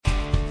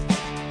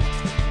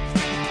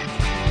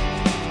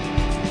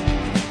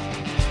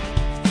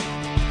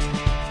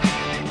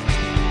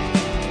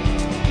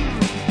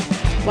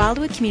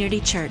Wildwood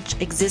Community Church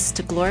exists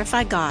to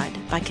glorify God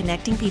by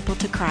connecting people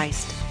to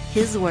Christ,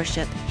 His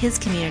worship, His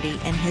community,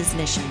 and His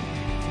mission.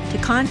 To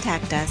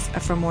contact us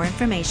or for more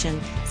information,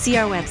 see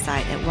our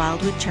website at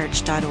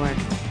wildwoodchurch.org.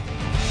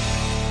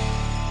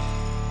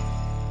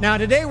 Now,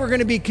 today we're going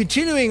to be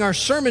continuing our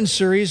sermon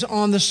series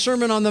on the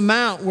Sermon on the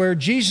Mount, where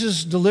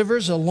Jesus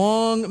delivers a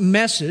long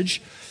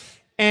message.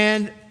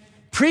 And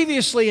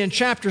previously in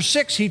chapter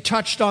 6, he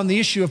touched on the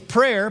issue of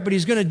prayer, but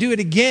he's going to do it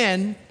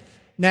again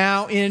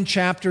now in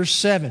chapter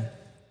 7.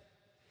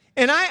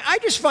 And I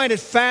just find it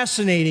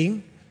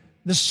fascinating,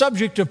 the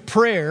subject of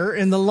prayer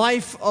in the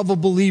life of a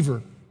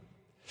believer.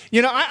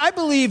 You know, I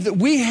believe that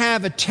we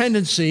have a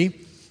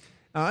tendency,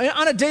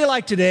 on a day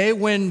like today,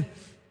 when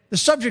the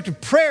subject of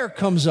prayer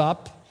comes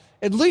up,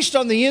 at least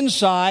on the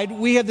inside,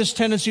 we have this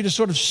tendency to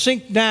sort of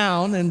sink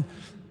down and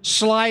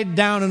slide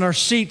down in our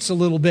seats a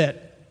little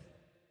bit.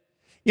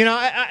 You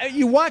know,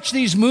 you watch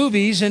these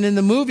movies, and in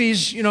the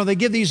movies, you know, they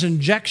give these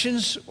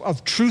injections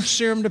of truth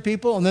serum to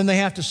people, and then they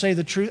have to say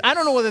the truth. I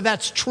don't know whether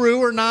that's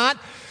true or not,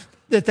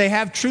 that they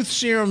have truth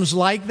serums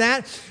like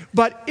that.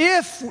 But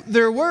if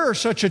there were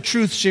such a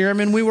truth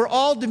serum, and we were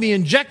all to be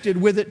injected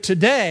with it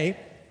today,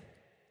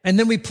 and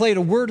then we played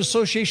a word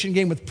association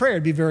game with prayer,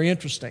 it'd be very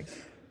interesting.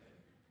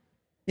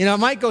 You know, it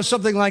might go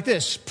something like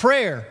this: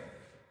 prayer,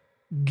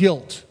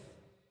 guilt.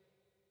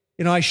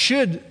 You know, I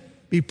should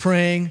be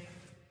praying,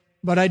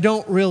 but I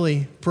don't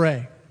really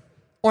pray.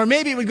 Or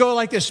maybe it would go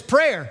like this: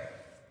 prayer,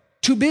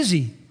 too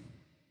busy.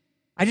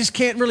 I just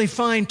can't really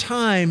find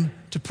time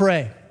to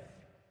pray.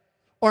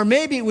 Or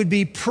maybe it would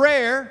be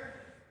prayer,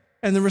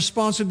 and the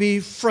response would be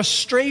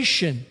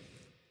frustration.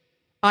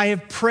 I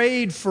have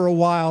prayed for a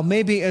while,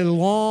 maybe a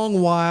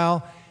long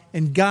while,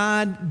 and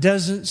God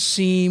doesn't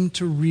seem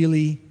to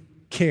really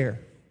care.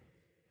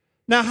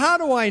 Now, how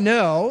do I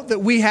know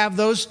that we have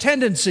those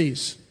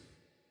tendencies?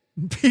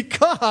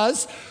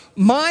 Because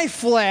my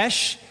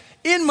flesh,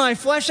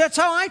 that's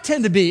how I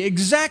tend to be,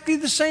 exactly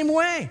the same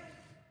way.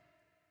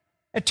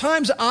 At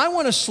times, I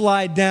want to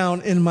slide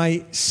down in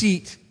my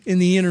seat in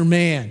the inner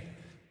man.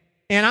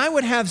 And I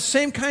would have the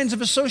same kinds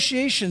of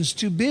associations: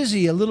 too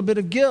busy, a little bit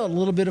of guilt, a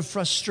little bit of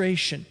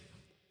frustration.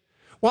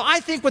 Well, I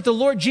think what the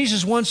Lord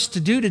Jesus wants to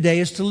do today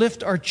is to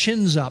lift our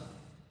chins up.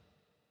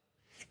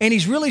 And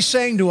He's really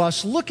saying to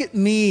us, look at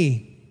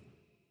me.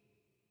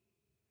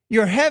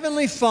 Your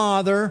Heavenly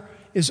Father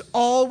is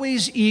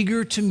always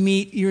eager to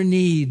meet your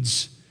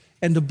needs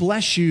and to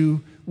bless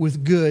you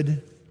with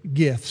good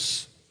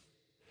gifts.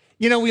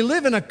 You know, we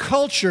live in a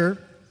culture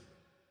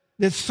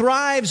that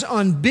thrives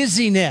on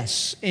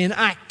busyness and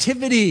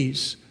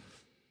activities.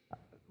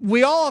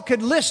 We all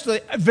could list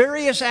the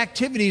various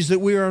activities that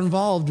we are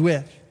involved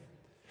with.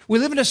 We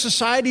live in a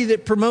society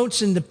that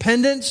promotes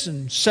independence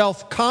and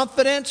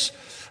self-confidence,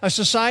 a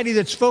society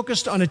that's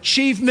focused on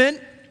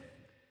achievement.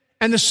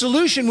 And the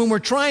solution when we're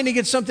trying to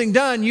get something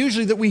done,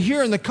 usually that we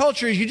hear in the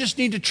culture, is you just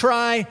need to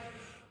try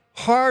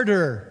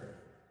harder.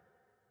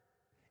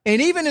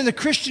 And even in the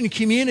Christian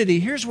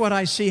community, here's what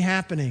I see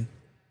happening.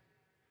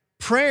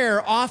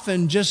 Prayer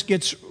often just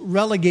gets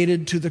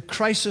relegated to the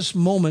crisis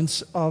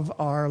moments of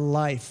our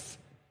life.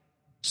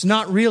 It's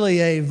not really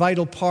a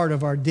vital part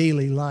of our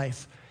daily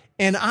life.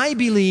 And I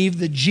believe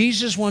that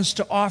Jesus wants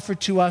to offer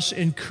to us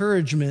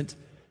encouragement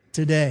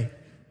today.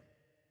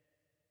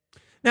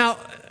 Now,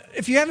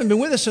 if you haven't been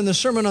with us in the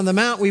Sermon on the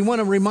Mount, we want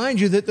to remind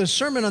you that the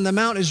Sermon on the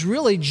Mount is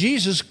really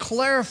Jesus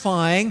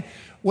clarifying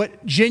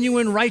what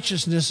genuine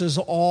righteousness is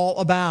all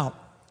about,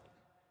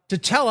 to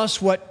tell us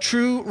what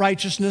true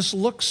righteousness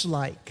looks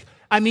like.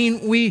 I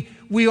mean,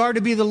 we are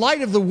to be the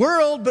light of the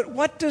world, but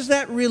what does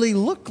that really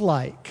look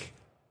like?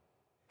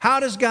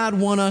 How does God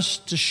want us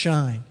to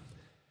shine?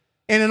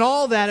 And in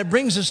all that, it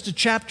brings us to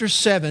chapter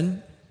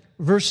 7,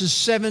 verses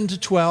 7 to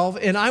 12.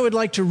 And I would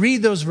like to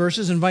read those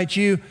verses, invite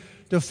you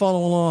to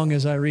follow along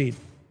as I read.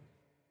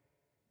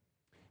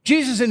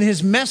 Jesus in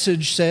His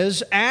message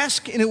says,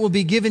 "Ask and it will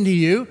be given to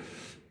you.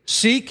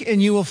 Seek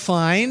and you will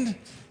find.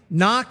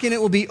 Knock and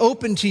it will be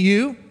open to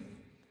you.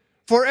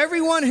 For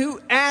everyone who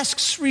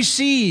asks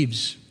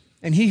receives,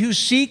 and he who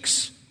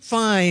seeks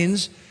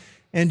finds,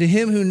 and to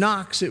him who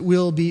knocks it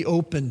will be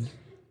opened.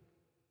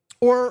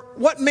 Or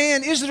what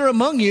man is there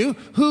among you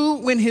who,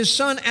 when his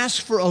son asks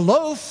for a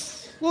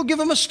loaf, will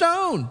give him a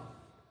stone?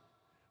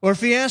 Or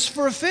if he asks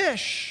for a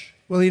fish,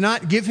 will he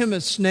not give him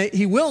a snake?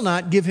 He will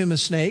not give him a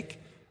snake,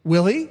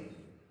 will he?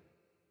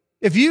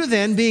 If you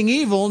then, being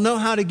evil, know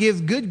how to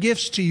give good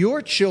gifts to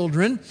your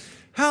children,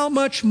 how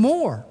much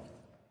more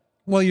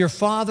will your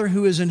Father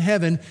who is in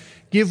heaven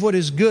give what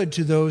is good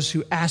to those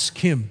who ask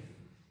Him?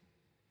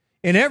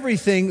 In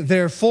everything,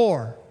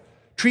 therefore,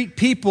 treat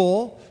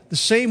people the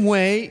same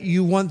way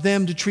you want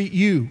them to treat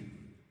you.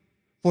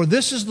 For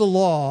this is the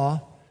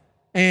law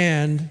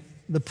and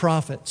the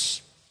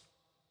prophets."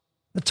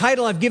 The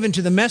title I've given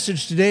to the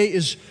message today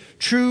is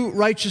True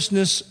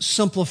Righteousness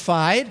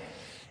Simplified.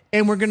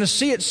 And we're going to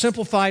see it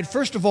simplified,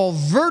 first of all,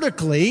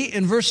 vertically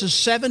in verses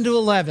 7 to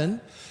 11,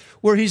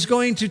 where he's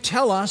going to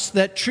tell us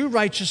that true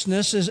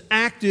righteousness is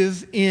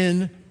active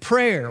in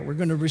prayer. We're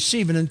going to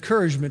receive an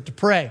encouragement to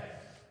pray.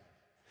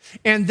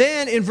 And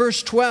then in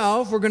verse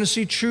 12, we're going to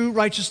see true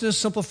righteousness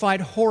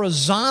simplified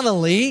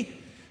horizontally,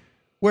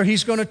 where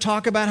he's going to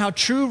talk about how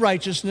true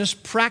righteousness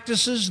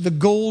practices the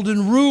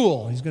golden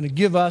rule. He's going to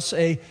give us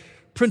a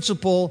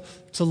principle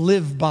to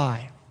live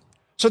by.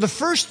 So the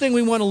first thing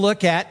we want to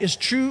look at is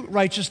true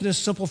righteousness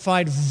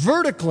simplified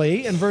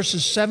vertically in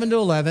verses 7 to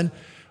 11,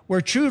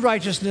 where true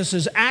righteousness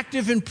is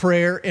active in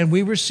prayer and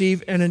we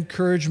receive an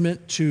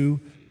encouragement to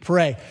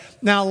pray.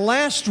 Now,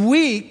 last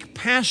week,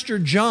 Pastor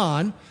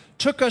John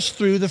took us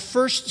through the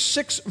first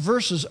 6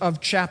 verses of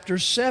chapter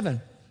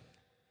 7.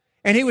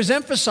 And he was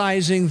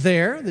emphasizing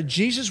there that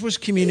Jesus was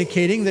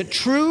communicating that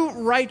true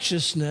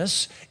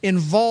righteousness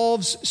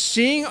involves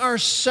seeing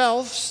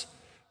ourselves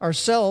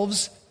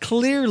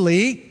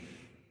clearly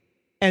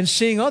and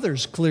seeing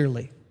others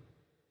clearly.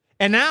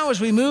 And now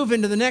as we move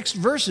into the next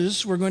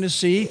verses, we're going to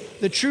see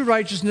that true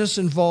righteousness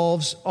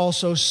involves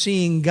also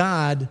seeing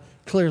God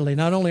clearly.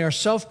 Not only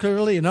ourselves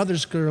clearly and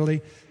others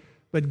clearly,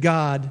 but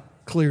God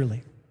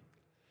clearly.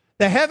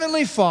 The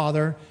Heavenly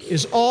Father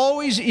is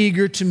always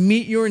eager to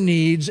meet your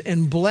needs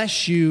and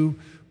bless you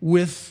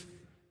with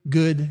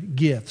good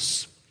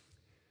gifts.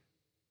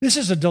 This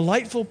is a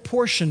delightful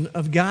portion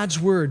of God's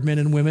Word, men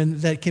and women,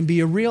 that can be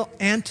a real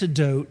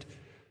antidote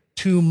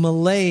to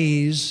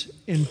malaise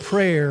in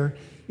prayer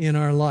in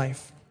our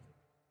life.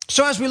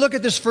 So as we look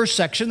at this first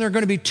section, there are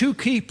going to be 2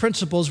 key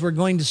principles we're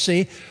going to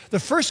see. The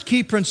first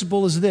key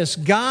principle is this: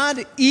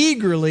 God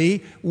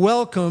eagerly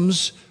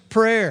welcomes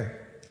prayer.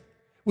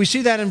 We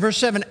see that in verse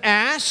 7.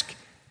 Ask,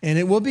 and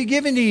it will be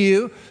given to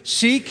you.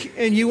 Seek,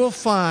 and you will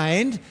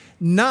find.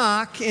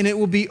 Knock, and it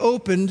will be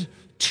opened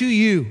to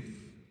you.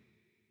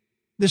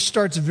 This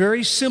starts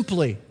very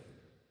simply.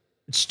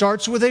 It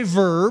starts with a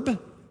verb,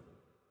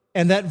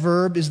 and that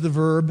verb is the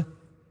verb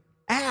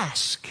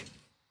ask.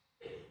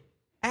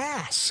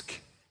 Ask.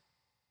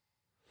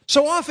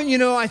 So often,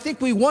 I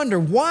think we wonder,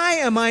 why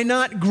am I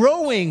not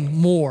growing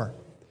more?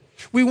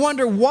 We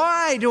wonder,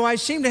 why do I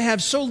seem to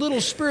have so little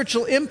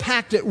spiritual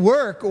impact at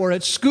work or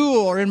at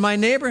school or in my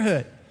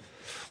neighborhood?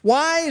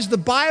 Why is the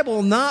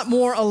Bible not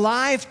more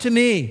alive to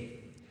me?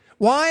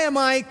 Why am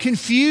I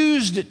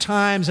confused at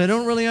times? I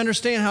don't really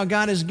understand how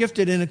God has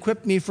gifted and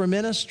equipped me for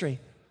ministry.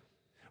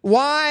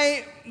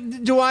 Why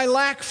do I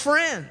lack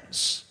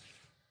friends?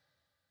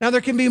 Now, there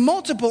can be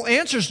multiple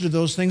answers to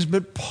those things,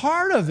 but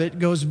part of it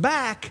goes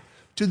back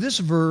to this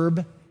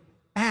verb,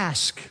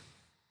 ask.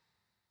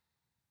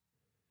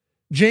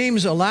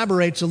 James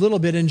elaborates a little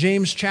bit in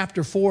James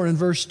chapter 4 and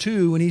verse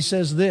 2 when he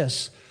says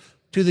this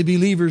to the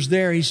believers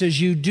there. He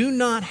says, you do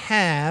not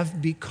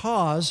have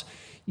because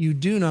you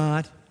do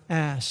not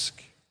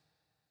ask.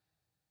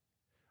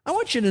 I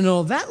want you to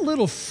know that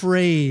little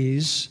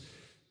phrase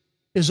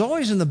is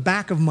always in the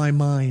back of my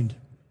mind.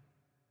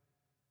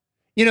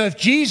 If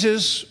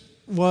Jesus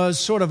was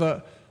sort of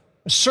a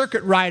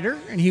circuit rider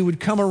and he would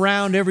come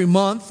around every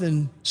month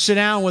and sit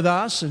down with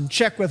us and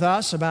check with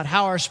us about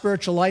how our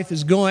spiritual life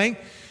is going,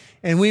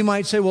 and we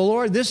might say, well,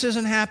 Lord, this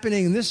isn't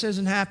happening, and this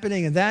isn't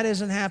happening, and that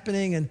isn't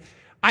happening. And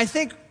I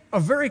think a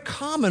very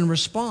common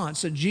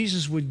response that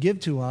Jesus would give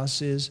to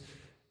us is,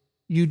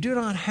 you do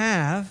not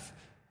have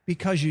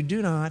because you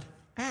do not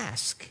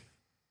ask.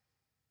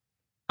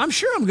 I'm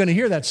sure I'm going to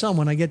hear that some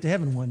when I get to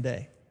heaven one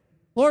day.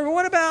 Lord,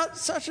 what about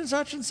such and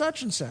such and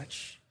such and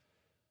such?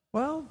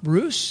 Well,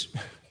 Bruce,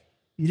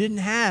 you didn't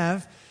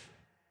have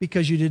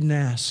because you didn't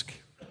ask.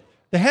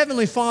 The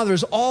Heavenly Father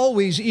is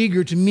always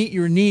eager to meet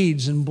your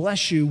needs and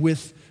bless you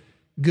with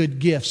good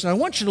gifts. And I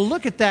want you to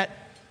look at that.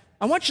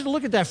 I want you to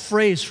look at that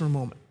phrase for a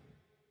moment.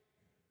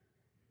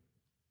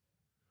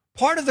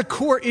 Part of the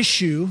core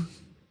issue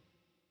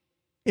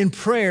in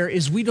prayer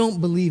is we don't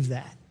believe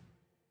that.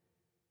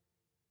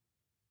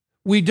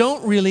 We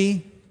don't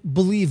really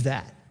believe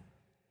that.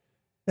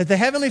 That the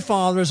Heavenly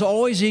Father is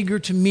always eager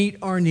to meet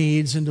our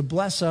needs and to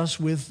bless us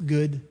with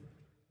good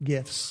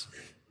gifts.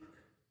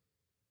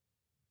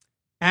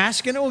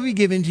 Ask and it will be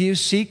given to you.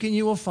 Seek and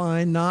you will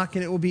find. Knock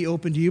and it will be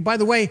open to you. By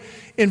the way,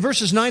 in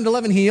verses 9 to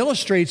 11, he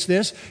illustrates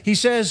this. He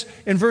says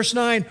in verse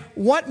 9,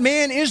 what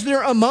man is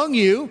there among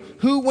you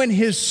who, when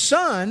his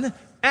son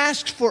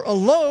asks for a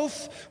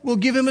loaf, will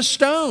give him a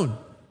stone?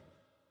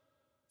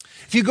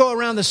 If you go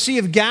around the Sea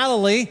of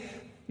Galilee,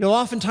 you'll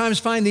oftentimes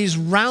find these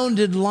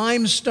rounded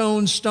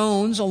limestone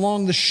stones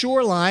along the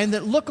shoreline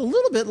that look a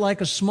little bit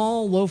like a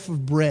small loaf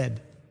of bread.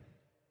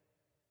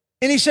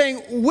 And he's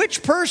saying,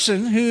 which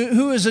person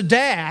who is a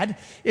dad,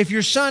 if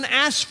your son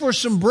asks for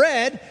some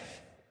bread,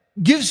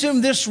 gives him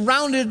this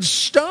rounded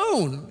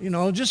stone,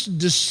 just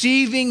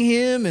deceiving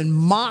him and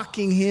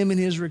mocking him in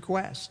his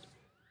request?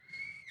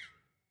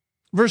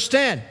 Verse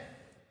 10,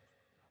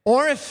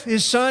 or if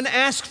his son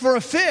asks for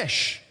a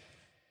fish,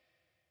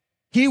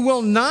 he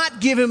will not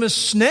give him a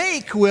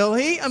snake, will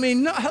he? I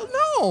mean,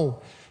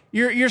 no.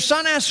 Your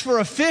son asks for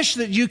a fish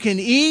that you can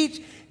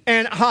eat,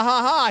 and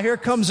here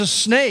comes a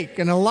snake,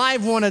 and a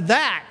live one at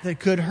that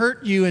could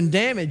hurt you and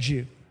damage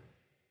you.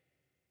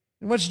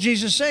 And what's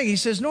Jesus saying? He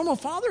says, normal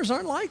fathers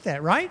aren't like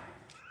that, right?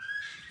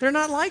 They're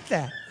not like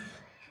that.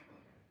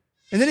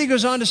 And then he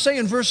goes on to say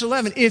in verse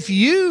 11, if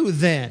you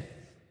then,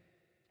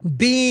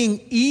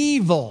 being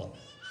evil.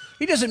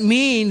 He doesn't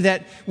mean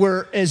that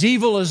we're as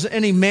evil as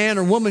any man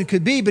or woman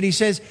could be, but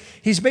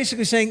he's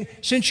basically saying,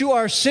 since you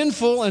are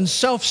sinful and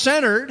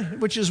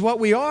self-centered, which is what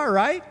we are,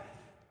 right?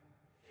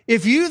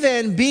 If you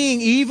then,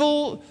 being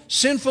evil,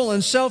 sinful,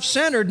 and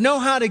self-centered, know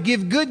how to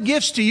give good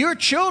gifts to your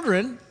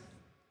children,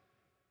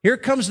 here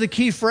comes the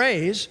key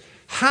phrase,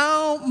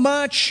 how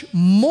much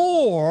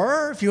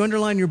more, if you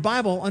underline your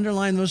Bible,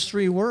 underline those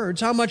three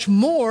words, how much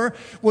more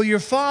will your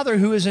Father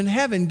who is in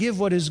heaven give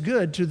what is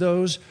good to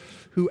those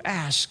who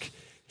ask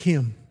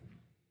Him?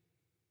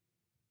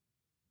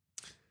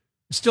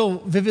 I still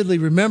vividly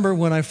remember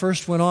when I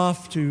first went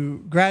off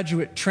to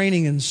graduate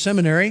training in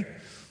seminary,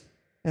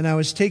 and I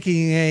was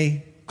taking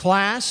a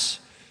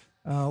class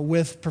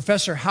with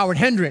Professor Howard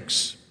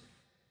Hendricks.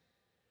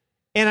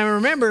 And I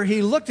remember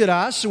he looked at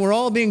us, and we're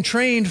all being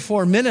trained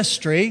for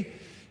ministry,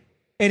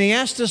 and he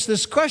asked us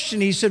this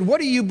question. He said,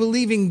 what are you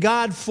believing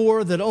God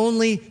for that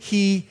only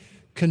He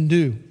can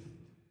do?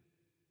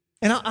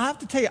 And I have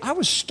to tell you, I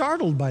was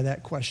startled by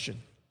that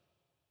question.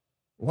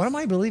 What am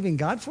I believing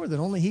God for that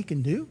only He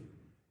can do?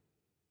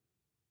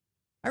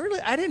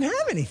 I didn't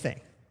have anything.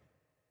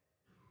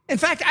 In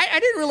fact, I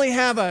didn't really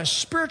have a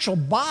spiritual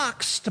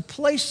box to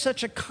place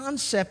such a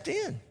concept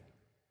in.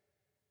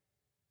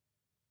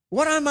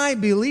 What am I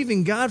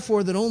believing God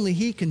for that only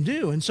He can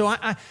do? And so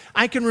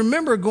I can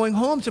remember going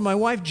home to my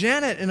wife,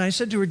 Janet, and I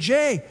said to her,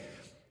 Jay,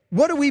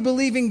 what are we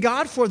believing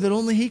God for that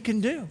only He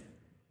can do?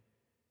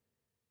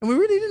 And we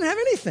really didn't have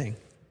anything.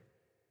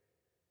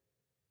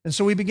 And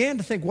so we began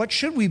to think, what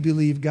should we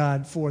believe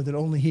God for that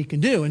only He can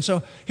do? And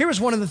so here was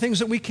one of the things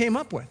that we came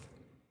up with.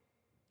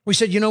 We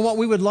said, you know what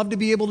we would love to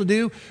be able to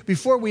do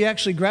before we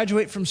actually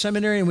graduate from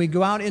seminary and we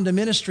go out into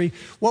ministry?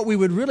 What we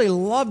would really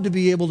love to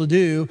be able to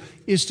do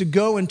is to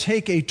go and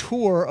take a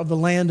tour of the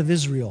land of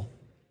Israel.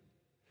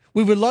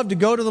 We would love to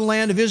go to the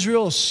land of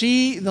Israel,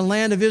 see the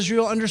land of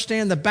Israel,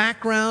 understand the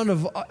background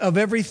of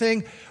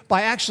everything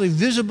by actually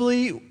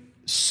visibly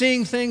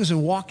seeing things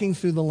and walking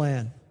through the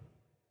land.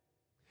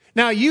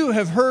 Now, you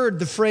have heard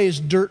the phrase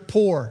dirt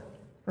poor,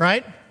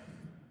 right?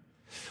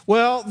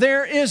 Well,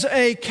 there is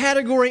a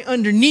category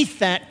underneath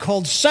that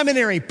called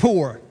seminary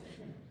poor.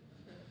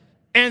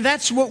 And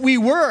that's what we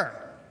were.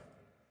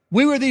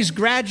 We were these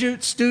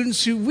graduate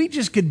students who we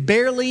just could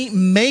barely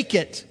make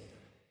it.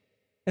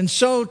 And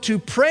so to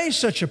pray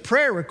such a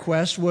prayer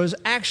request was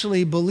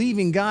actually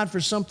believing God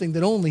for something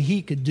that only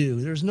He could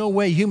do. There's no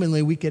way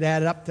humanly we could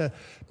add it up to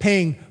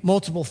paying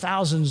multiple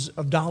thousands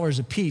of dollars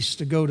apiece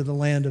to go to the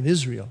land of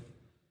Israel.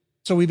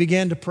 So we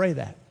began to pray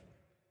that.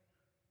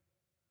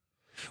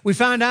 We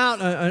found out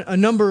a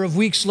number of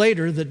weeks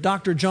later that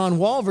Dr. John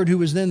Walvoord, who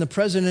was then the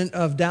president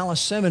of Dallas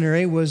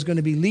Seminary, was going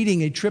to be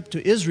leading a trip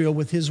to Israel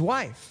with his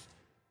wife.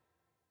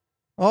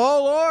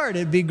 Oh, Lord,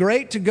 it'd be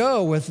great to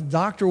go with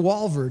Dr.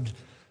 Walvoord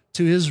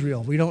to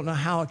Israel. We don't know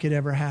how it could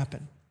ever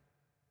happen.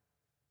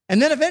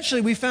 And then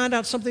eventually we found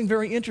out something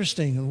very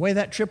interesting in the way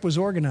that trip was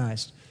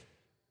organized.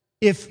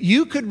 If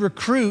you could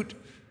recruit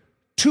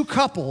two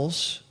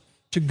couples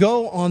to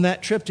go on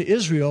that trip to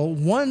Israel,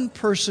 one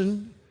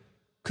person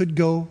could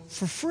go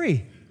for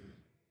free.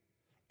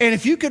 And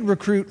if you could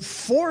recruit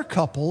 4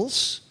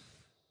 couples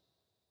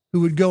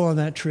who would go on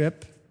that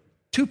trip,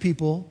 2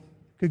 people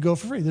could go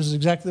for free. This is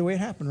exactly the way it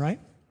happened, right?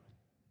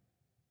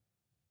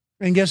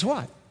 And guess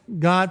what?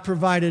 God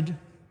provided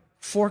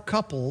 4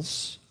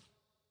 couples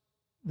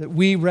that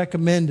we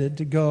recommended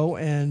to go,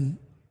 and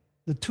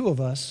the 2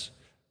 of us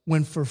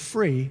went for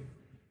free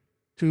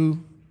to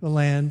the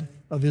land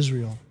of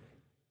Israel.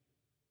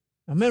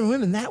 Now, men and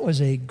women, that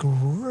was a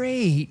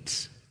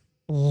great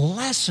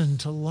lesson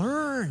to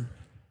learn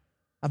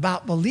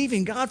about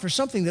believing God for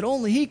something that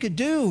only He could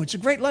do. It's a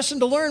great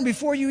lesson to learn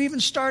before you even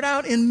start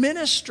out in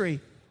ministry.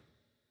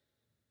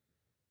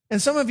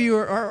 And some of you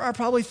are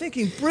probably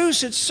thinking,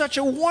 Bruce, it's such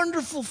a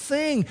wonderful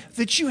thing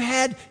that you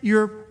had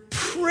your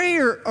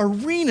prayer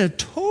arena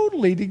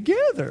totally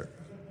together.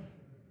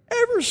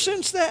 Ever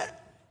since that,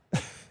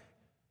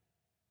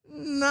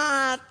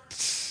 not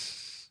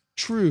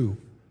true.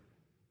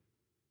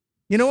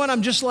 You know what?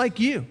 I'm just like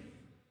you.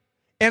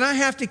 And I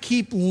have to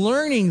keep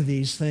learning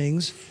these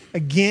things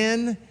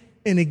again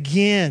and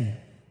again.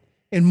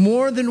 And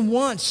more than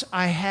once,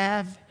 I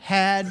have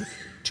had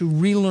to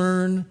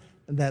relearn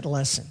that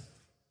lesson.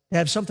 To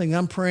have something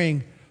I'm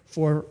praying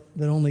for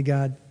that only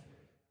God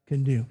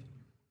can do.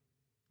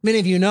 Many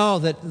of you know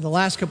that the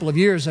last couple of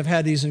years I've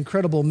had these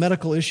incredible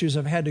medical issues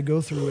I've had to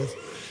go through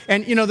with.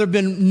 And, you know, there have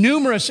been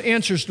numerous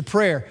answers to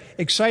prayer,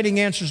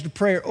 exciting answers to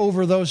prayer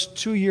over that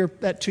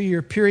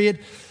 2-year period.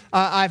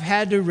 I've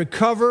had to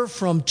recover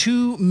from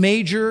 2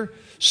 major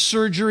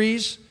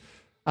surgeries.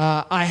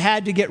 I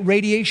had to get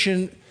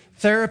radiation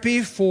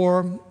therapy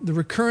for the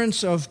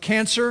recurrence of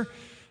cancer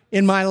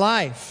in my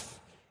life.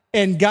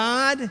 And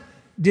God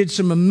did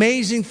some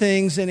amazing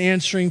things in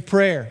answering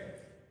prayer.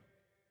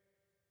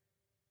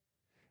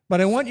 But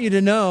I want you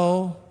to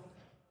know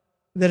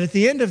that at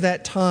the end of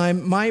that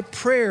time, my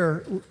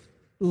prayer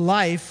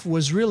life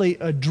was really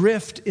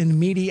adrift in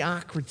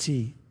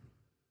mediocrity.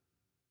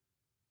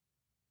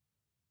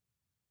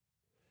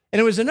 And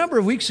it was a number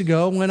of weeks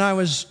ago when I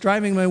was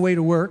driving my way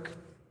to work,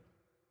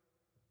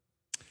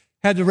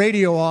 had the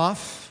radio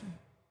off,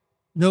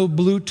 no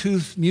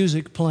Bluetooth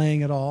music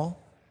playing at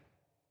all.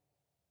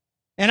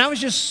 And I was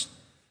just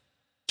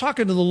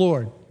talking to the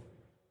Lord.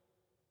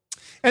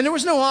 And there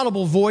was no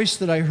audible voice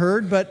that I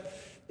heard, but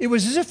it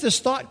was as if this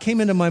thought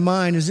came into my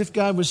mind, as if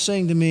God was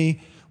saying to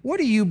me, what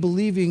are you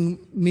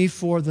believing me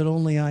for that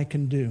only I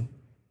can do?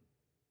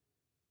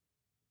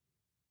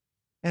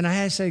 And I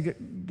had to say,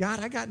 God,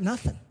 I got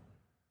nothing.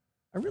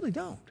 I really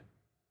don't.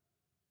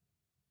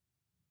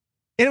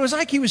 And it was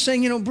like he was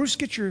saying, Bruce,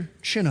 get your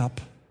chin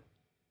up.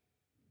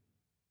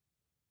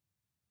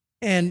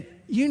 And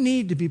you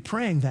need to be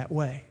praying that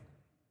way.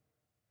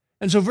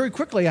 And so very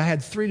quickly, I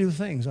had 3 new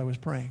things I was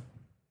praying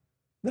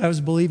that I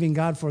was believing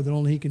God for that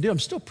only he can do. I'm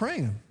still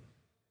praying them.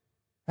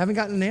 I haven't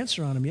gotten an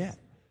answer on them yet.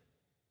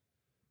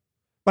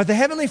 But the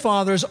Heavenly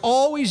Father is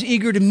always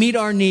eager to meet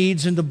our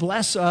needs and to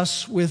bless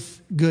us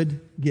with good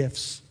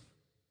gifts.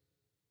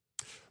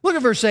 Look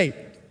at verse 8.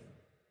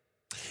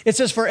 It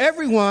says, for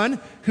everyone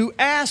who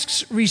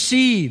asks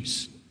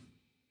receives,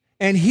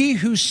 and he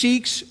who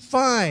seeks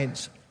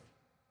finds.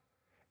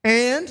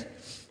 And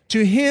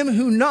to him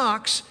who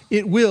knocks,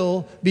 it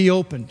will be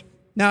opened.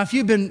 Now, if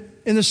you've been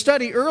in the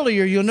study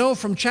earlier, you'll know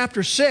from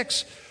chapter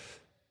 6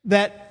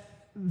 that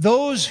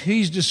those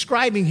he's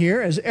describing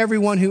here as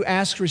everyone who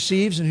asks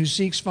receives, and who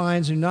seeks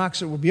finds, and who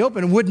knocks, it will be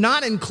opened, would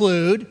not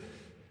include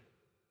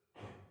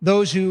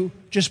those who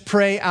just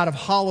pray out of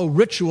hollow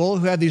ritual,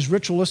 who have these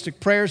ritualistic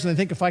prayers, and they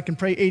think if I can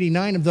pray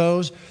 89 of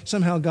those,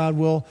 somehow God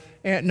will.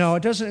 No,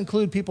 it doesn't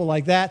include people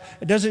like that.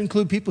 It doesn't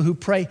include people who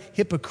pray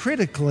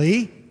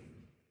hypocritically.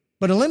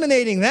 But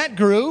eliminating that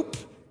group,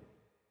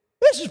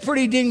 this is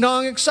pretty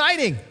ding-dong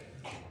exciting.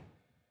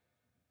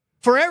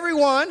 For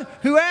everyone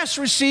who asks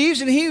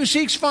receives, and he who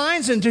seeks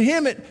finds, and to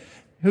him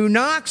who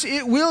knocks,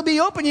 it will be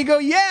open. You go,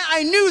 yeah,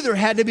 I knew there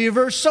had to be a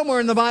verse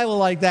somewhere in the Bible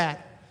like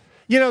that.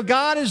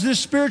 God is this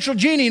spiritual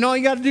genie, and all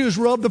you got to do is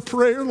rub the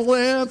prayer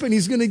lamp, and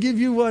he's going to give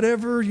you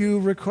whatever you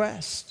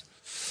request.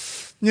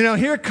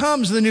 Here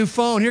comes the new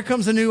phone, here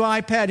comes the new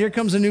iPad, here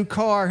comes a new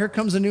car, here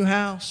comes a new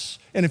house.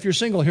 And if you're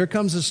single, here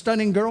comes a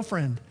stunning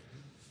girlfriend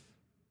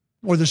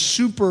or the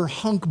super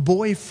hunk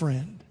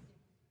boyfriend.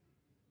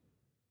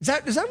 Is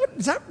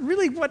that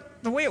really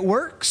the way it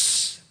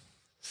works?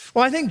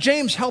 Well, I think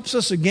James helps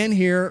us again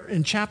here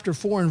in chapter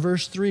 4 and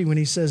verse 3 when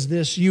he says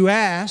this, you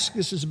ask,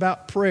 this is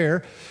about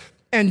prayer,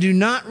 and do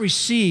not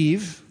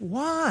receive.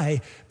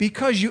 Why?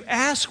 Because you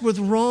ask with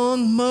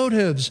wrong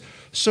motives,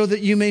 so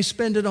that you may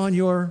spend it on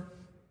your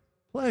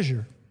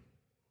pleasure.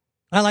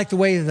 I like the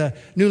way the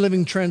New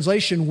Living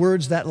Translation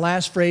words that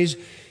last phrase,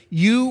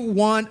 you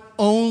want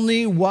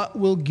only what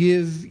will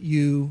give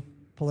you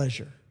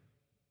pleasure.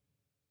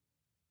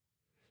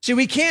 See,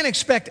 we can't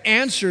expect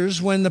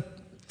answers when the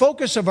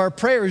focus of our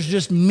prayer is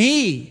just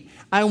me.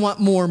 I want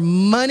more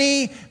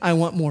money. I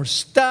want more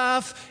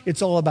stuff.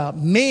 It's all about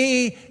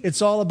me.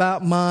 It's all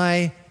about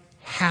my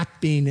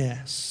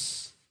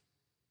happiness.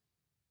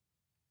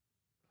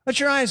 Let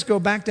your eyes go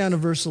back down to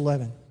verse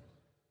 11.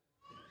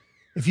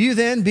 If you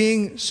then,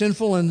 being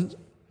sinful and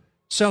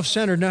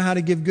self-centered, know how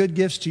to give good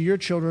gifts to your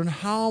children,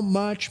 how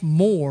much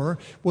more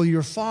will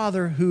your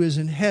Father who is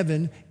in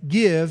heaven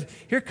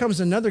give? Here comes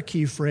another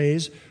key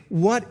phrase,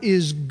 what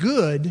is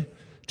good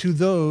to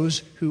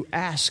those who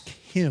ask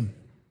him.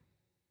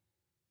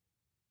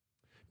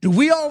 Do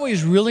we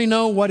always really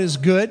know what is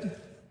good?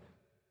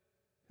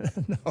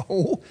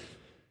 No,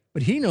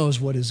 but he knows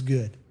what is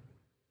good.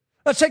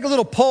 Let's take a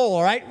little poll,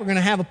 all right? We're going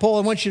to have a poll.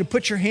 I want you to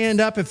put your hand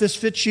up if this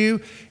fits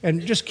you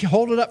and just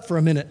hold it up for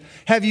a minute.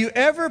 Have you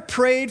ever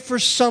prayed for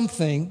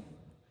something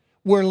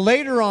where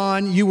later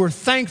on you were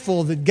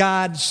thankful that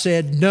God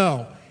said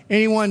no?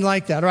 Anyone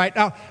like that? All right,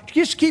 now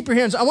just keep your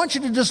hands. I want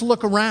you to just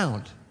look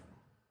around.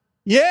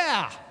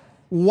 Yeah,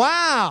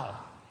 wow,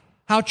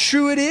 how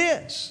true it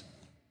is.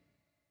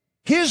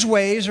 His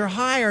ways are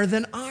higher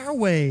than our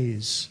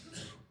ways.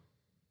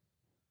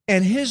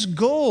 And his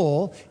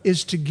goal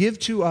is to give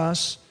to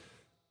us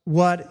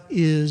what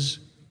is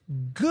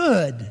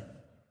good,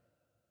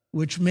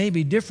 which may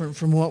be different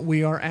from what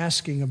we are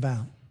asking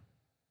about.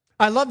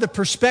 I love the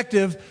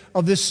perspective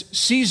of this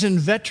seasoned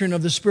veteran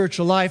of the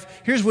spiritual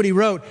life. Here's what he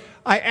wrote.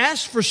 I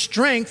asked for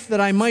strength that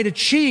I might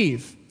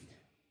achieve.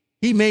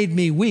 He made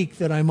me weak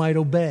that I might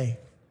obey.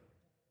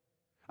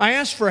 I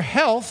asked for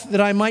health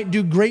that I might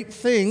do great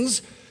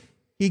things.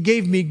 He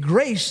gave me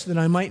grace that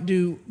I might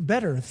do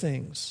better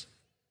things.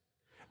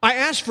 I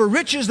asked for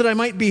riches that I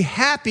might be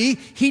happy.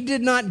 He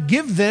did not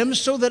give them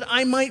so that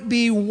I might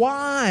be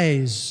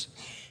wise.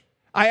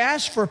 I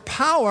asked for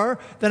power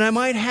that I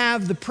might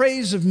have the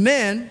praise of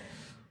men.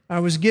 I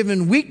was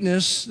given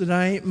weakness that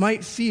I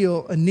might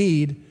feel a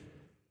need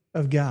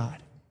of God.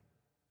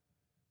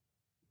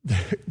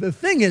 The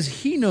thing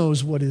is, he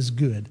knows what is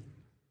good.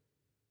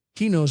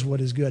 He knows what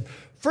is good.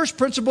 First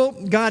principle,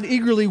 God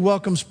eagerly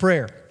welcomes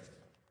prayer.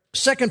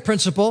 Second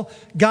principle,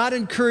 God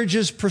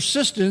encourages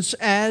persistence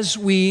as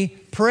we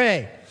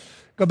pray.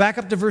 Go back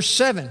up to verse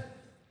 7.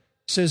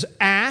 It says,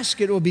 ask,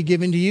 it will be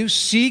given to you.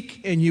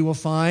 Seek, and you will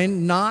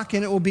find. Knock,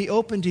 and it will be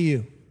open to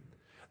you.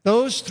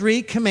 Those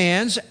three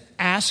commands,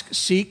 ask,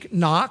 seek,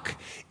 knock,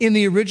 in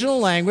the original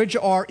language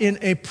are in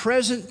a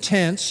present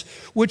tense,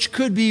 which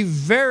could be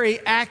very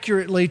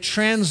accurately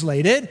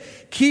translated.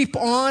 Keep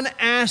on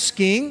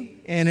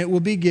asking, and it will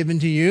be given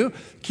to you.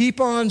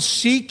 Keep on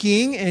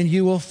seeking, and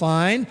you will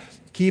find.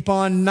 Keep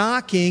on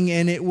knocking,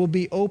 and it will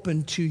be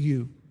open to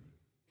you.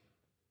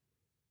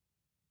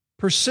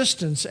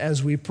 Persistence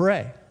as we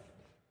pray.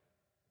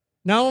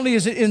 Not only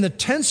is it in the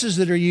tenses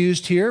that are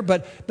used here,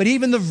 but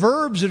even the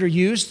verbs that are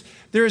used,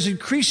 there is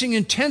increasing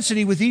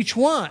intensity with each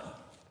one.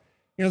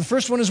 You know, the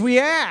first one is we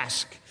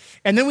ask,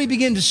 and then we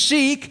begin to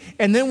seek,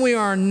 and then we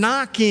are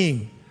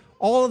knocking.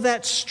 All of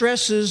that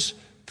stresses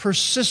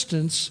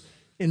persistence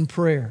in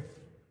prayer.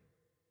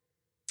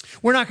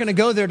 We're not going to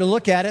go there to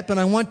look at it, but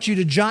I want you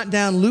to jot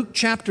down Luke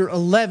chapter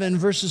 11,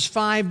 verses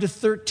 5 to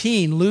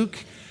 13. Luke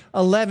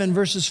 11,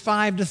 verses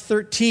 5 to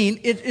 13.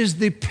 It is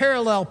the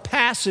parallel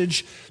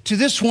passage to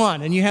this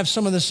one, and you have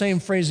some of the same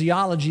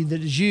phraseology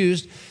that is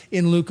used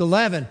in Luke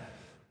 11.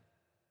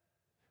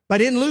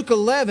 But in Luke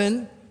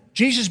 11,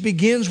 Jesus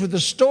begins with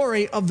the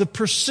story of the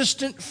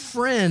persistent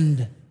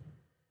friend.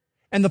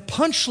 And the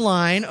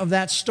punchline of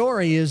that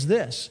story is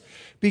this: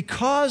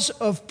 because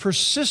of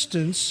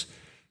persistence,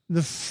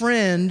 the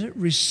friend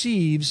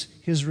receives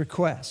his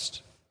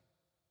request.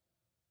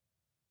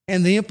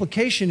 And the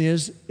implication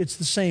is it's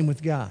the same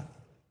with God.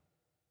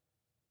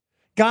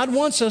 God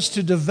wants us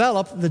to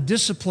develop the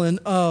discipline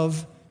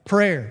of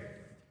prayer.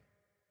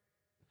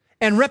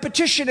 And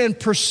repetition and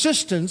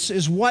persistence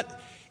is what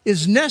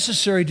is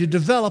necessary to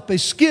develop a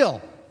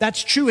skill.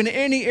 That's true in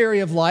any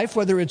area of life,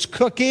 whether it's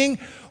cooking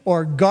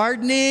or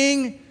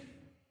gardening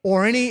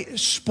or any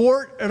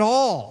sport at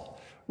all.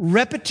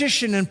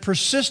 Repetition and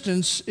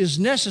persistence is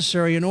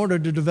necessary in order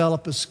to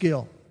develop a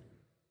skill.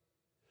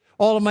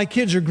 All of my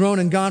kids are grown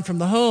and gone from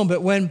the home,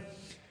 but when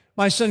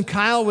my son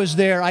Kyle was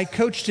there, I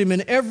coached him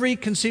in every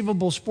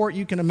conceivable sport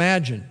you can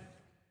imagine.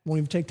 Won't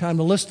even take time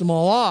to list them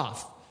all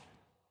off.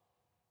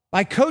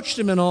 I coached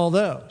him in all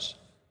those.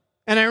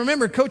 And I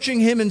remember coaching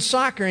him in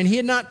soccer, and he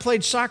had not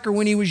played soccer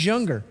when he was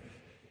younger.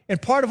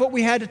 And part of what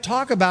we had to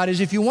talk about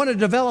is if you want to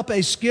develop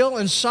a skill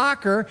in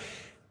soccer,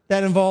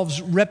 that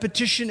involves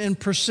repetition and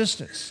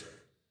persistence.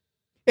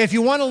 If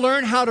you want to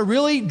learn how to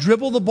really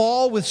dribble the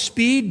ball with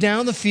speed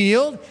down the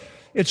field,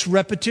 it's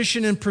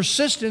repetition and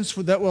persistence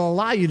that will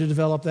allow you to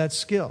develop that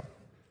skill.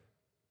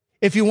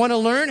 If you want to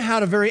learn how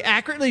to very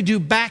accurately do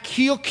back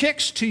heel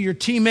kicks to your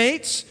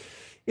teammates,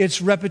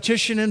 it's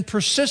repetition and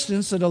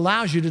persistence that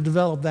allows you to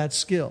develop that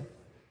skill.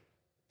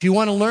 If you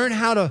want to learn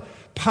how to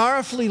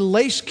powerfully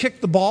lace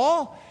kick the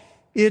ball,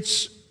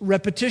 it's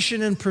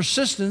repetition and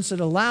persistence that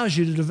allows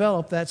you to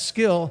develop that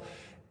skill.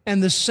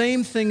 And the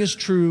same thing is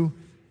true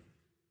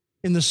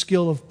in the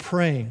skill of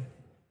praying.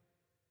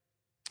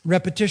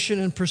 Repetition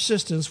and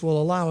persistence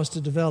will allow us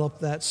to develop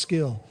that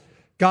skill.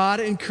 God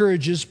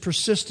encourages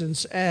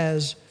persistence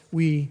as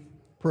we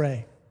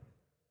pray.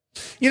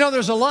 You know,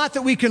 there's a lot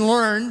that we can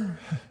learn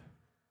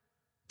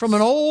from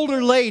an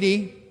older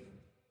lady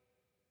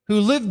who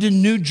lived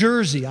in New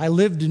Jersey. I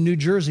lived in New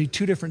Jersey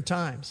 2 different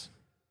times.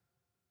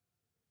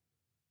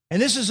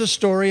 And this is a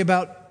story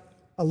about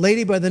a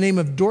lady by the name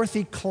of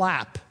Dorothy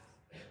Clapp.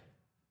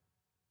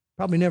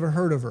 Probably never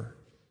heard of her.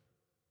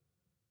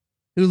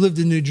 Who lived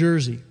in New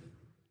Jersey.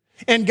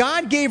 And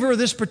God gave her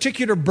this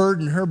particular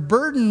burden. Her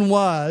burden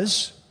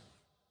was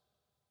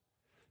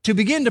to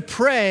begin to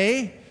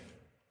pray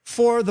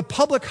for the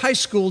public high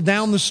school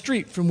down the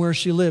street from where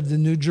she lived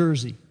in New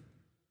Jersey.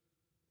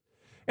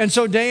 And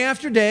so day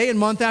after day and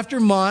month after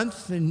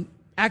month, and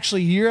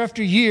actually year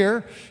after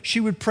year, she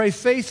would pray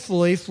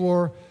faithfully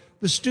for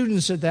the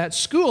students at that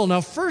school.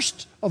 Now,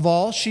 first of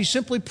all, she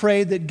simply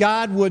prayed that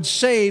God would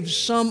save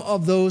some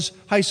of those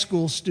high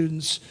school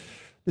students,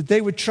 that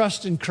they would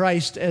trust in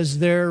Christ as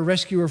their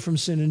rescuer from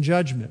sin and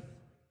judgment.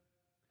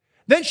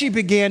 Then she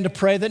began to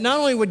pray that not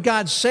only would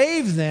God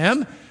save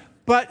them,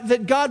 but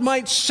that God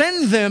might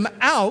send them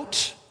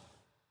out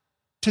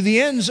to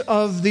the ends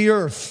of the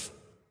earth.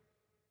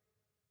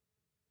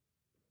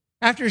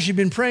 After she'd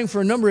been praying for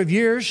a number of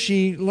years,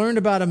 she learned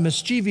about a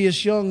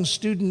mischievous young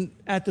student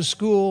at the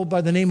school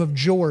by the name of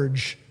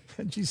George.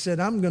 And she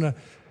said, I'm going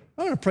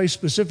to pray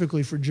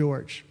specifically for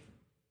George.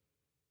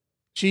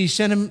 She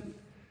sent him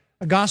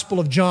a Gospel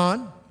of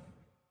John,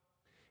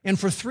 and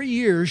for 3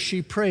 years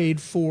she prayed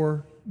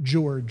for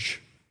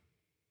George.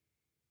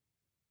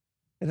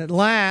 And at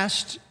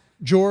last,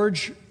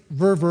 George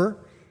Verver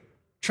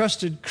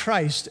trusted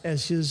Christ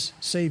as his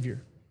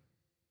Savior.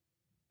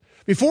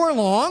 Before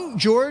long,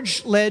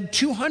 George led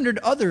 200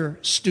 other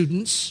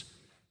students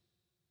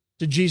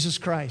to Jesus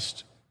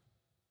Christ.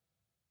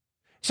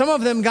 Some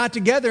of them got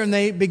together and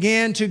they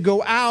began to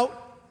go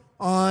out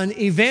on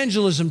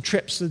evangelism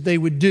trips that they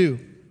would do.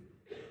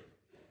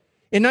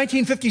 In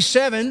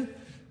 1957,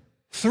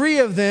 3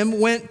 of them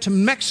went to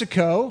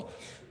Mexico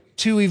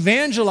to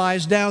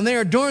evangelize down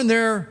there during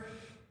their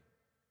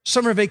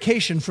summer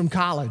vacation from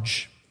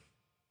college.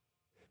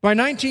 By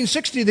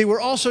 1960, they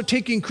were also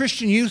taking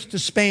Christian youth to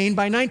Spain.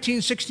 By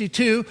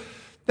 1962,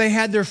 they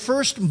had their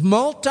first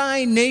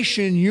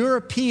multi-nation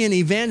European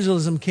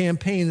evangelism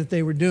campaign that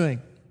they were doing.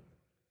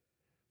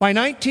 By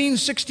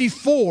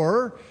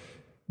 1964,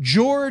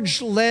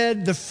 George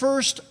led the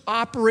first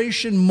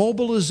Operation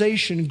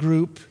Mobilization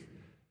Group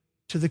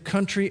to the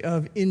country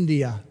of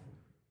India.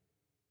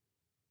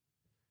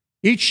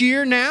 Each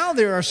year now,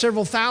 there are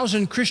several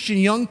thousand Christian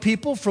young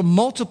people from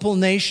multiple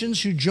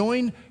nations who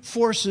join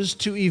forces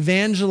to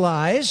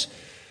evangelize,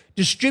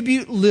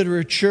 distribute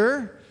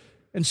literature,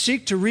 and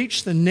seek to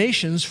reach the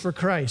nations for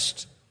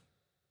Christ.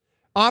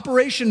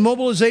 Operation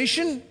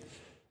Mobilization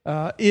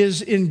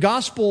is in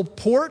gospel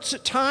ports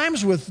at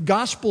times with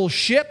gospel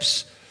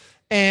ships,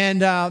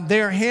 and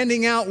they're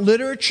handing out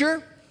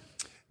literature.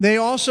 They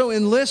also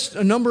enlist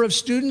a number of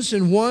students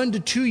in 1 to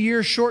 2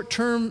 year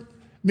short-term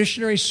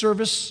missionary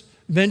service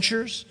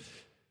ventures.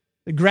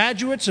 The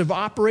graduates of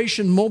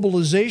Operation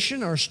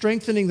Mobilization are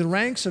strengthening the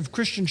ranks of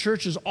Christian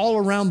churches all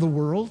around the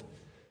world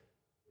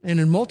and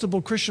in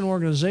multiple Christian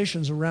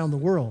organizations around the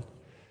world.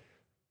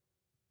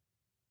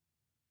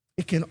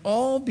 It can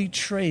all be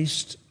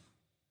traced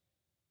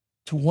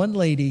to one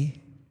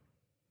lady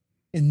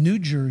in New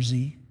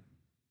Jersey,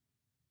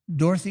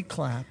 Dorothy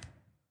Clapp,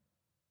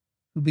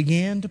 who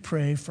began to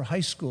pray for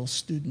high school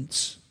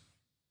students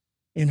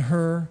in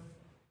her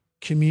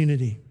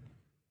community.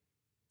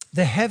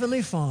 The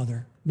Heavenly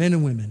Father, men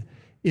and women,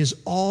 is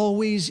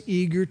always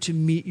eager to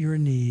meet your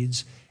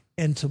needs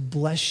and to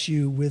bless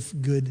you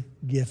with good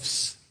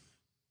gifts.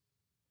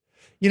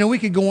 You know, we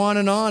could go on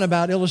and on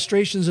about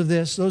illustrations of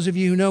this. Those of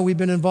you who know, we've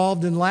been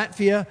involved in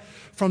Latvia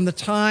from the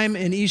time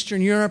in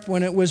Eastern Europe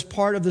when it was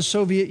part of the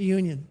Soviet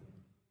Union.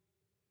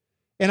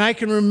 And I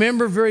can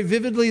remember very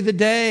vividly the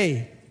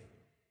day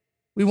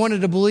we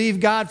wanted to believe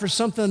God for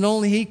something that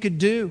only He could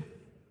do.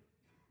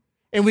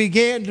 And we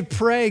began to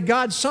pray,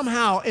 God,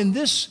 somehow in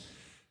this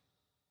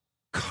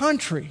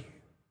country,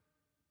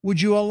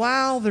 would you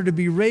allow there to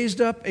be raised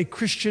up a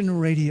Christian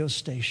radio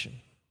station?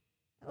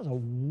 That was a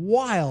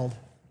wild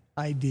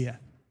idea.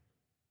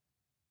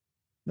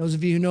 Those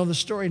of you who know the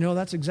story know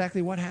that's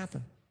exactly what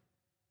happened.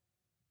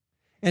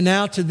 And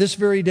now to this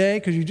very day,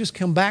 because you just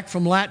come back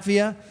from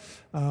Latvia,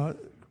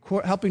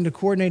 helping to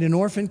coordinate an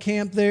orphan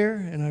camp there,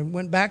 and I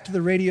went back to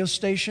the radio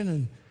station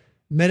and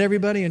met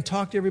everybody and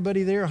talked to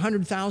everybody there,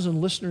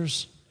 100,000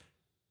 listeners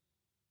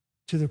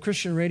to the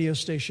Christian radio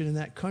station in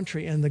that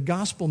country, and the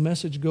gospel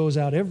message goes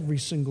out every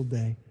single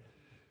day.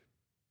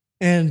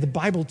 And the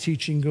Bible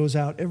teaching goes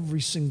out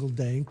every single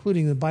day,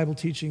 including the Bible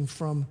teaching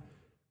from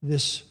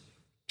this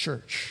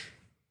church.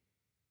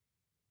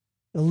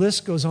 The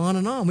list goes on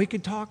and on. We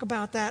could talk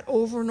about that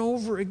over and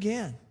over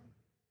again.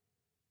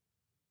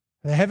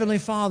 The Heavenly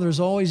Father is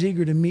always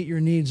eager to meet your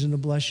needs and to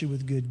bless you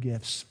with good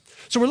gifts.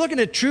 So we're looking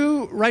at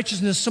true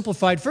righteousness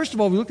simplified. First of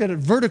all, we looked at it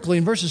vertically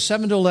in verses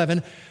 7 to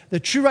 11. The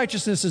true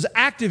righteousness is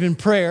active in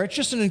prayer. It's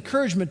just an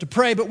encouragement to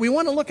pray. But we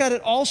want to look at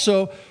it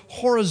also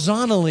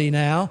horizontally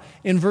now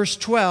in verse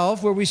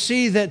 12, where we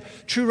see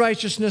that true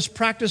righteousness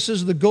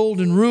practices the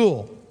golden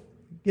rule.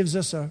 It gives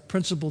us a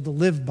principle to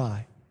live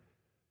by.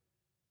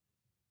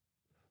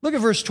 Look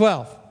at verse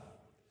 12.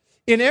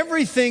 In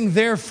everything,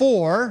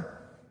 therefore,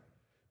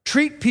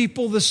 treat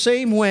people the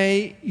same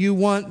way you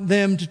want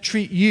them to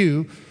treat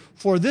you,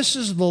 for this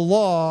is the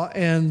law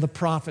and the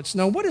prophets.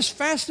 Now, what is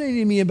fascinating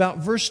to me about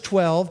verse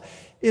 12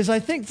 is I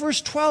think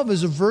verse 12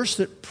 is a verse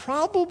that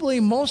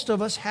probably most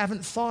of us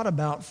haven't thought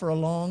about for a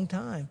long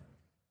time.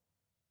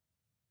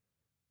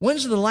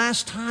 When's the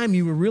last time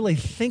you were really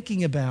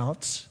thinking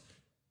about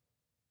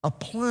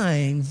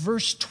applying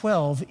verse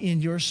 12 in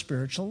your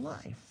spiritual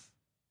life?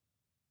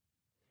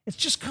 It's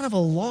just kind of a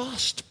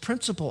lost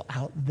principle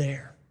out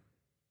there.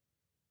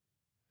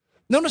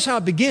 Notice how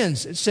it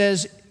begins. It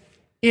says,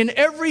 in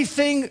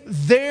everything,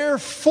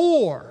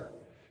 therefore,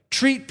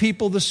 treat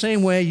people the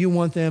same way you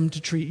want them to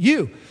treat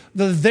you.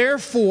 The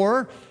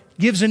therefore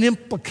gives an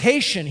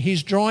implication.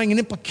 He's drawing an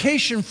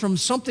implication from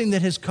something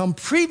that has come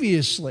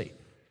previously.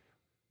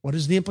 What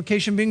is the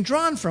implication being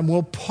drawn from?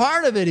 Well,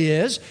 part of it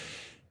is,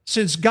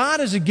 since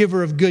God is a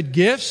giver of good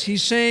gifts,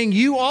 He's saying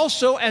you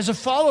also, as a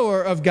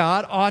follower of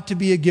God, ought to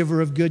be a giver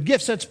of good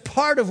gifts. That's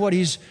part of what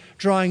He's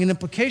drawing an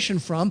implication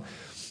from.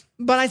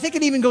 But I think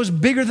it even goes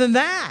bigger than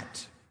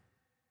that.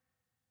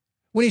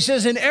 When He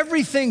says, in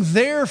everything,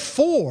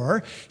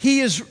 therefore, He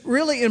is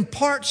really in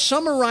part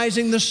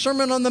summarizing the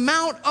Sermon on the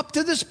Mount up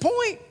to this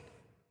point.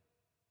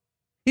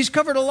 He's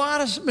covered a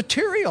lot of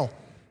material.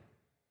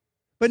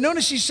 But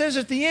notice He says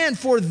at the end,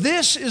 for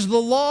this is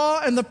the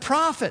law and the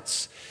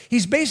prophets.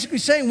 He's basically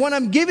saying what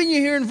I'm giving you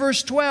here in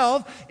verse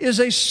 12 is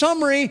a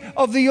summary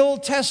of the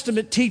Old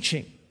Testament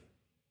teaching.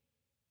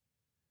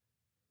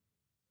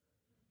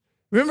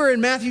 Remember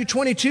in Matthew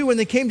 22 when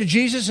they came to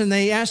Jesus and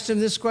they asked Him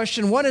this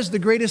question, what is the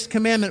greatest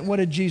commandment? What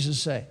did Jesus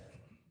say?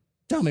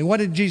 Tell me, what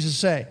did Jesus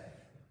say?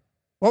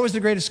 What was the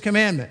greatest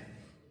commandment?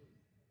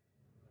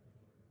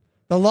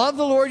 To love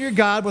the Lord your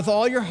God with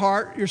all your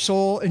heart, your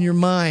soul, and your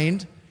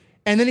mind.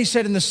 And then He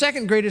said, and the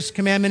second greatest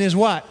commandment is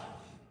what?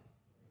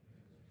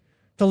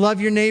 to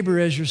love your neighbor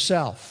as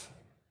yourself.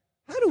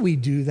 How do we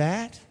do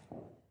that?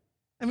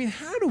 I mean,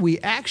 how do we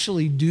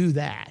actually do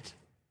that?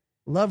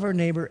 Love our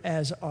neighbor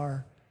as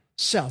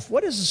ourself.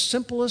 What is the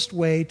simplest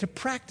way to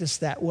practice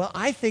that? Well,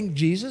 I think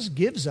Jesus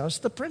gives us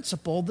the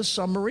principle, the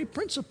summary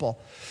principle.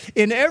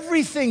 In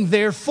everything,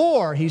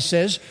 therefore, he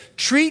says,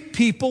 treat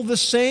people the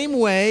same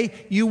way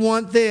you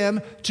want them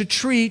to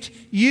treat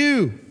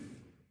you.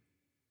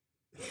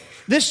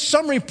 This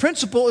summary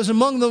principle is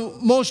among the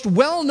most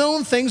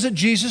well-known things that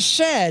Jesus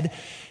said.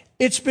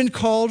 It's been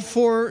called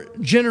for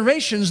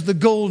generations the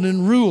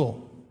Golden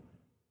Rule.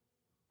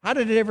 How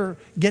did it ever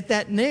get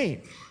that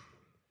name?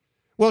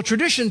 Well,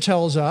 tradition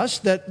tells us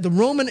that the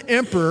Roman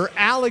Emperor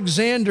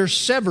Alexander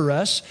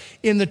Severus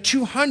in the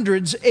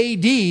 200s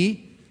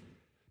AD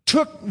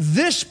took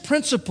this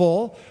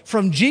principle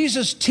from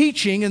Jesus'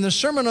 teaching in the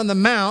Sermon on the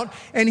Mount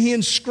and he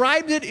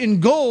inscribed it in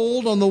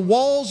gold on the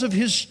walls of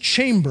his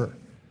chamber.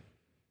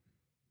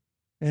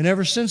 And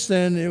ever since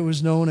then, it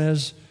was known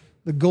as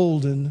the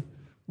Golden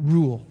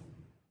Rule.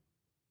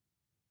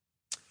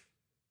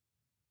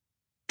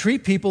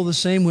 Treat people the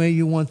same way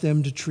you want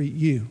them to treat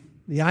you.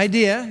 The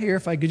idea here,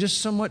 if I could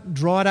just somewhat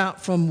draw it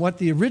out from what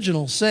the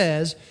original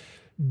says,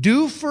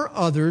 do for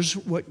others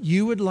what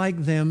you would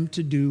like them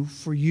to do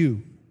for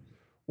you,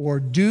 or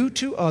do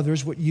to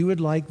others what you would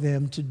like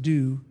them to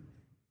do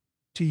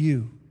to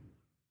you.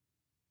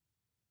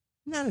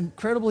 Isn't that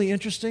incredibly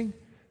interesting?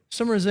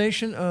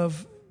 Summarization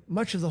of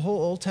much of the whole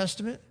Old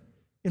Testament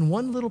in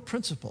one little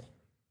principle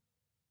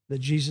that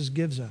Jesus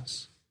gives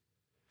us.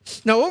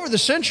 Now, over the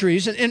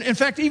centuries, and in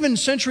fact, even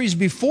centuries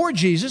before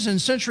Jesus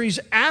and centuries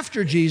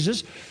after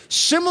Jesus,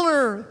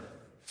 similar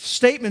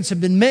statements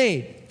have been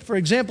made. For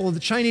example,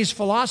 the Chinese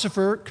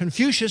philosopher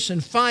Confucius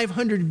in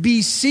 500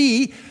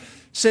 BC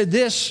said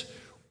this: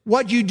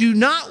 what you do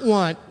not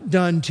want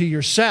done to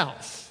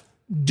yourself,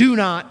 do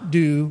not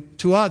do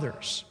to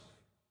others.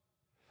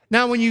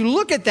 Now, when you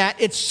look at that,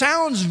 it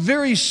sounds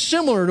very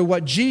similar to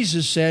what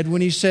Jesus said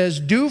when he says,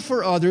 do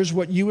for others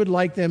what you would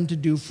like them to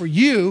do for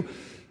you.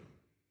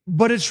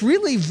 But it's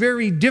really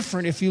very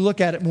different if you look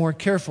at it more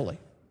carefully.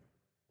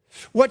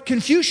 What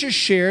Confucius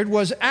shared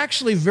was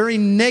actually very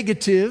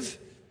negative.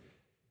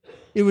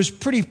 It was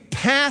pretty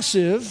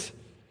passive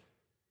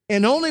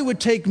and only would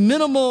take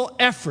minimal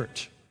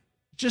effort.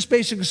 Just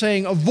basically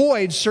saying,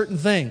 avoid certain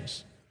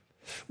things.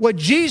 What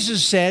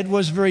Jesus said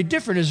was very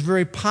different. It's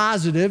very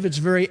positive. It's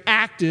very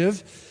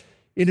active.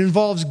 It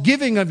involves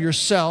giving of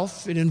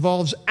yourself. It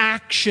involves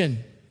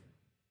action.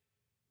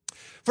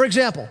 For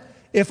example,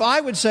 if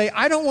I would say,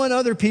 I don't want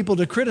other people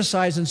to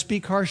criticize and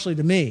speak harshly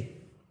to me,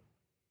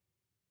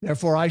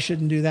 therefore I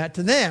shouldn't do that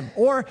to them.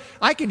 Or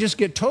I could just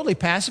get totally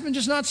passive and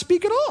just not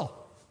speak at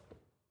all.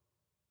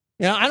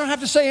 You know, I don't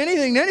have to say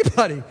anything to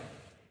anybody.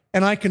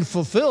 And I can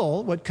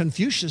fulfill what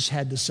Confucius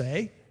had to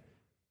say.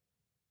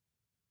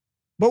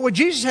 But what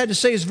Jesus had to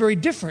say is very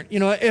different. You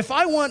know, if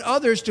I want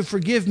others to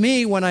forgive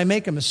me when I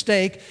make a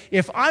mistake,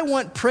 if I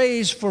want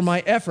praise for my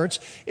efforts,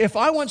 if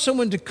I want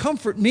someone to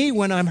comfort me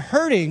when I'm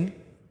hurting,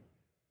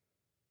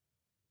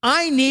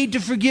 I need to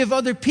forgive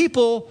other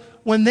people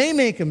when they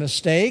make a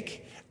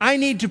mistake. I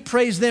need to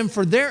praise them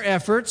for their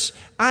efforts.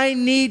 I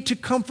need to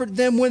comfort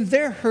them when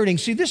they're hurting.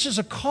 See, this is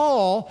a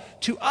call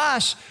to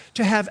us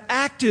to have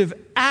active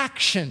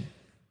action.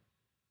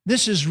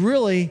 This is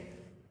really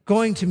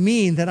going to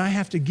mean that I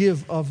have to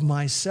give of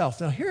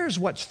myself. Now, here's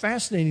what's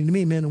fascinating to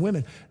me, men and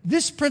women.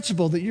 This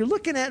principle that you're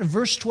looking at in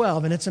verse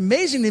 12, and it's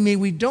amazing to me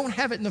we don't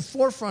have it in the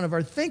forefront of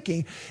our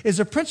thinking, is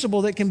a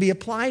principle that can be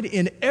applied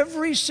in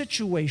every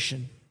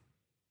situation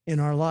in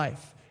our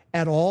life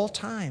at all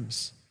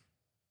times.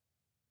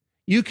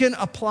 You can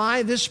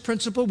apply this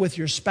principle with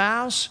your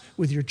spouse,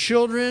 with your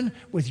children,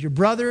 with your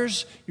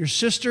brothers, your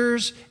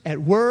sisters, at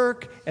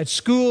work, at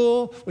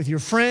school, with your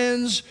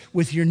friends,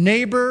 with your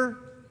neighbor.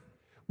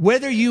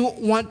 Whether you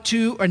want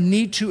to or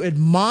need to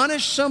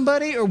admonish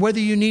somebody, or whether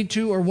you need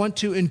to or want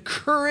to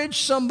encourage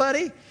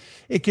somebody,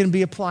 it can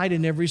be applied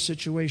in every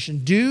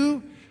situation.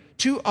 Do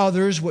to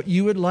others what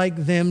you would like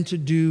them to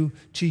do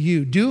to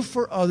you. Do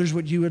for others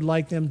what you would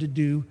like them to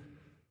do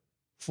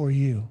for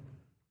you.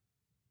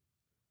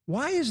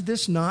 Why is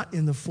this not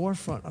in the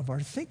forefront of our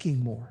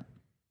thinking more?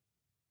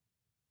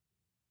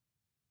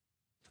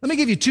 Let me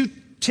give you 2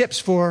 tips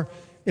for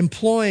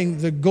employing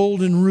the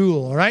golden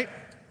rule, all right?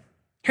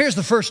 Here's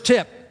the first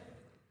tip.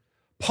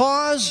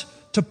 Pause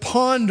to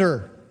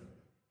ponder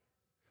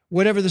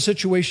whatever the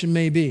situation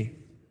may be.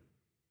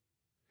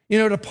 You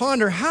know, to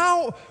ponder,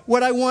 how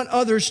would I want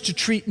others to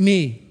treat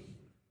me?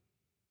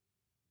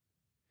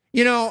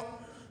 You know,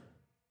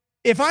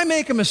 if I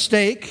make a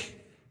mistake,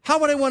 how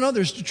would I want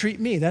others to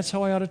treat me? That's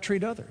how I ought to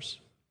treat others.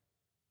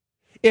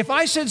 If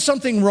I said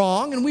something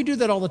wrong, and we do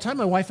that all the time,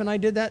 my wife and I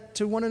did that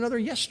to one another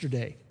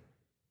yesterday.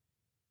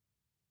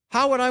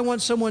 How would I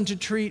want someone to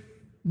treat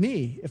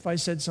me if I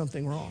said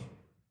something wrong?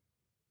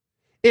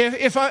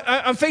 If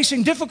I'm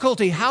facing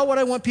difficulty, how would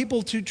I want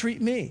people to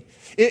treat me?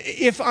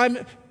 If I'm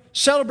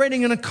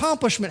celebrating an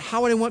accomplishment,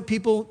 how would I want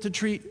people to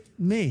treat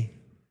me?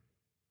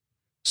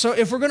 So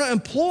if we're going to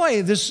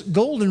employ this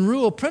golden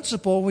rule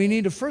principle, we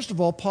need to first of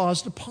all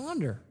pause to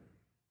ponder.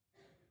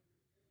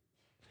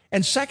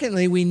 And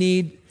secondly, we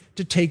need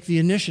to take the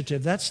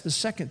initiative. That's the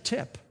second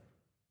tip.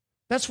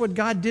 That's what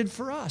God did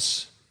for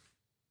us.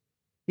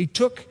 He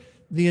took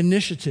the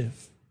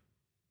initiative.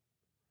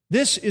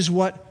 This is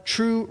what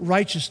true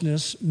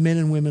righteousness, men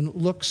and women,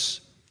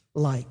 looks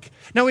like.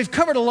 Now, we've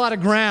covered a lot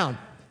of ground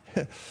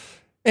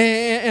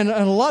and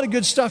a lot of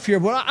good stuff here,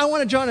 but I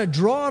want John to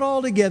draw it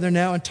all together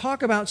now and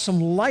talk about some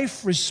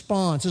life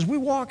response. As we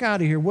walk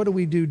out of here, what do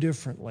we do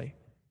differently?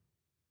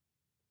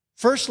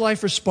 First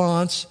life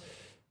response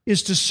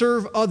is to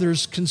serve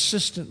others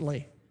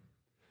consistently.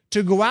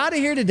 To go out of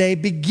here today,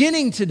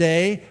 beginning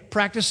today,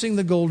 practicing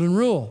the golden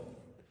rule.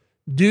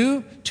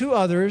 Do to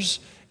others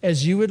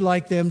as you would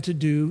like them to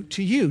do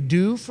to you.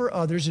 Do for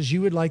others as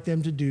you would like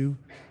them to do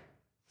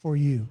for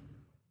you.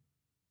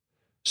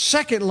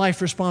 Second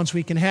life response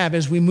we can have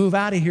as we move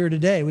out of here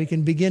today, we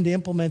can begin to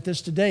implement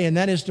this today, and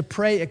that is to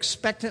pray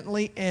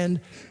expectantly and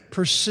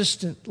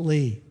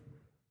persistently.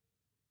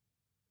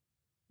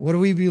 What are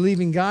we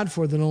believing God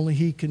for that only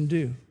He can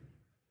do?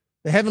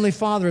 The Heavenly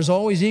Father is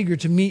always eager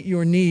to meet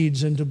your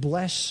needs and to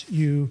bless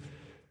you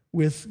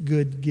with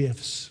good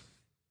gifts.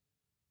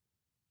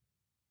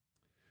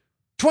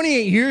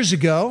 28 years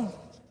ago,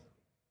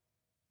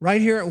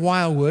 right here at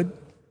Wildwood,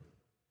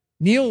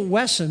 Neil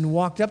Wesson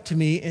walked up to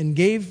me and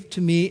gave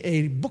to me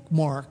a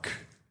bookmark,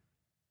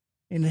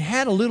 and it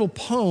had a little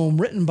poem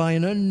written by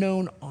an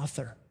unknown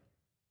author.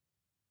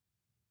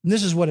 And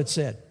this is what it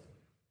said.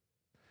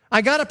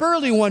 I got up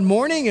early one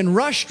morning and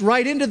rushed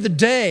right into the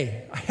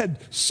day. I had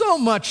so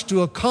much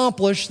to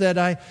accomplish that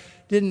I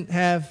didn't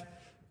have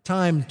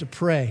time to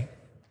pray.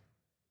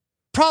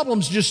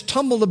 Problems just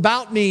tumbled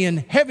about me, and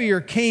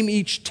heavier came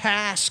each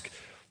task.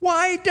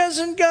 Why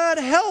doesn't God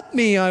help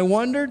me, I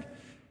wondered.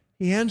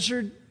 He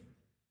answered,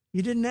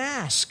 you didn't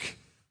ask.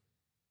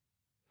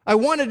 I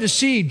wanted to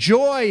see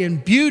joy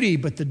and beauty,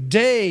 but the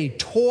day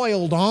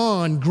toiled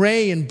on,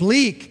 gray and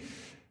bleak.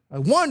 I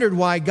wondered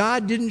why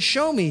God didn't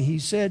show me. He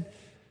said,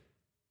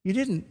 you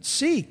didn't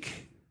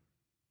seek.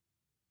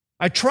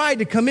 I tried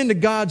to come into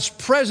God's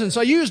presence.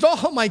 I used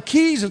all my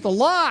keys at the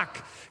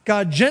lock.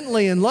 God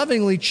gently and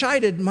lovingly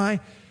chided, my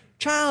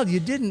child, you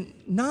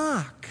didn't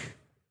knock.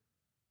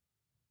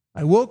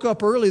 I woke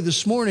up early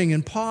this morning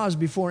and paused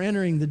before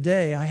entering the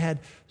day. I had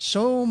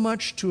so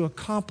much to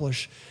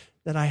accomplish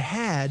that I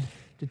had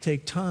to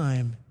take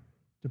time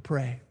to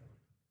pray.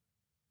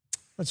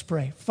 Let's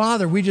pray.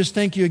 Father, we just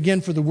thank you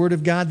again for the Word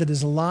of God that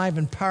is alive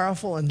and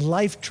powerful and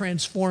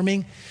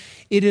life-transforming.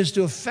 It is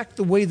to affect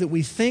the way that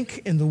we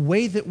think and the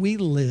way that we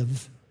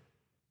live.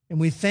 And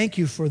we thank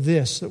you for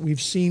this that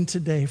we've seen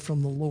today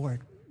from the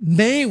Lord.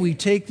 May we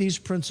take these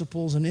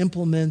principles and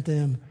implement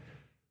them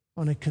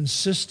on a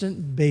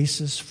consistent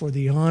basis for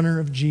the honor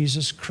of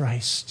Jesus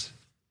Christ.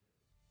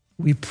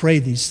 We pray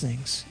these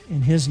things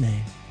in His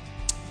name.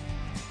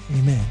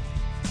 Amen.